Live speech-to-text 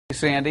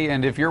Sandy,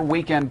 and if your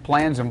weekend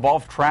plans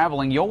involve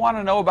traveling, you'll want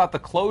to know about the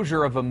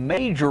closure of a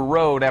major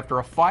road after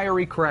a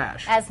fiery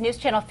crash. As News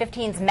Channel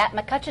 15's Matt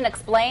McCutcheon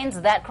explains,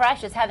 that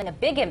crash is having a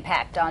big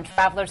impact on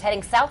travelers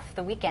heading south for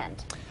the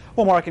weekend.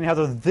 Well, Mark and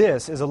Heather,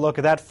 this is a look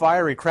at that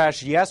fiery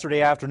crash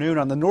yesterday afternoon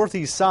on the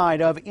northeast side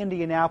of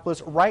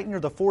Indianapolis, right near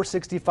the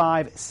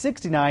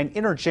 465-69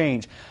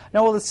 interchange.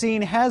 Now, while the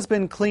scene has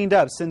been cleaned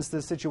up since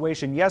the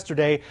situation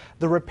yesterday,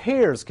 the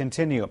repairs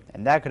continue,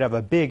 and that could have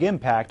a big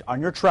impact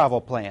on your travel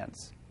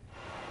plans.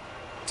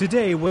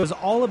 Today was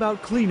all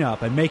about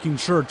cleanup and making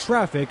sure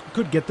traffic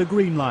could get the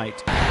green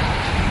light.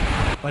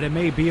 But it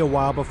may be a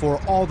while before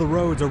all the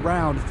roads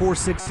around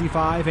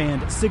 465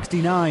 and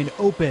 69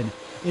 open.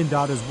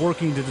 INDOT is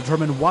working to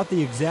determine what the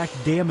exact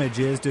damage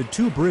is to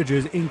two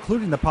bridges,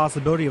 including the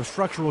possibility of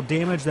structural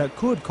damage that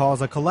could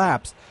cause a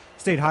collapse.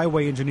 State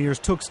highway engineers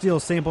took steel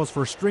samples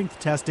for strength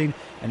testing,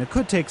 and it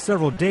could take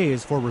several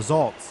days for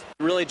results.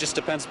 It really just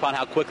depends upon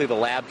how quickly the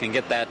lab can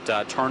get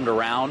that turned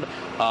around.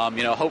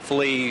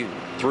 Hopefully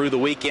through the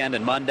weekend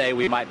and Monday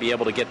we might be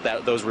able to get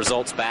those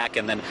results back,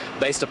 and then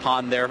based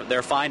upon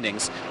their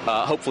findings,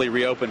 hopefully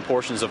reopen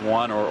portions of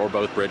one or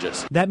both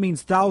bridges. That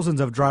means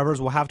thousands of drivers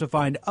will have to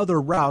find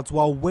other routes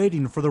while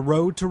waiting for the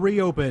road to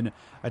reopen.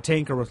 A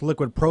tanker with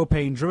liquid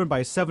propane driven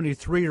by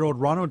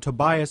 73-year-old Ronald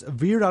Tobias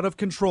veered out of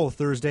control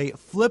Thursday,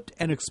 flipped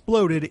and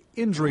exploded,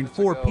 injuring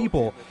 4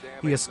 people.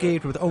 He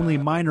escaped with only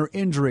minor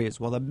injuries,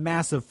 while the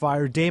massive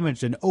fire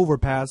damaged an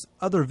overpass,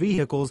 other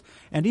vehicles,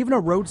 and even a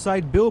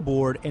roadside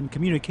billboard and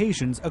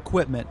communications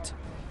equipment.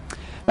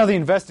 Now, the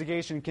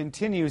investigation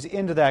continues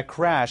into that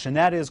crash, and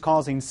that is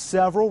causing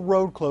several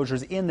road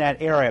closures in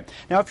that area.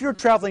 Now, if you're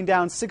traveling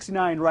down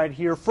 69 right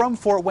here from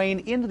Fort Wayne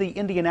into the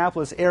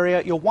Indianapolis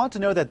area, you'll want to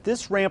know that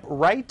this ramp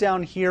right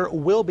down here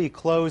will be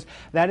closed.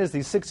 That is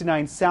the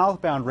 69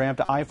 southbound ramp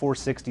to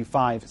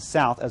I-465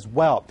 south as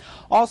well.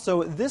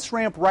 Also, this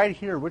ramp right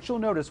here, which you'll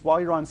notice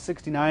while you're on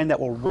 69 that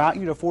will route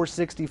you to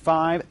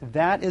 465,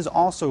 that is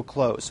also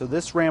closed. So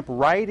this ramp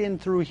right in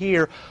through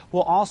here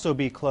will also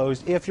be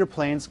closed if your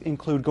plans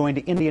include going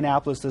to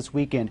Indianapolis this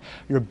weekend.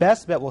 Your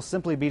best bet will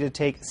simply be to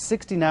take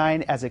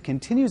 69 as it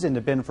continues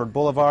into Benford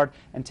Boulevard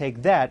and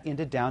take that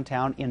into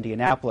downtown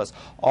Indianapolis.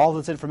 All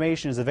this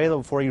information is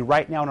available for you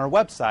right now on our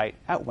website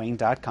at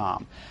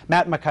wayne.com.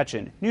 Matt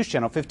McCutcheon, News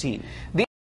Channel 15.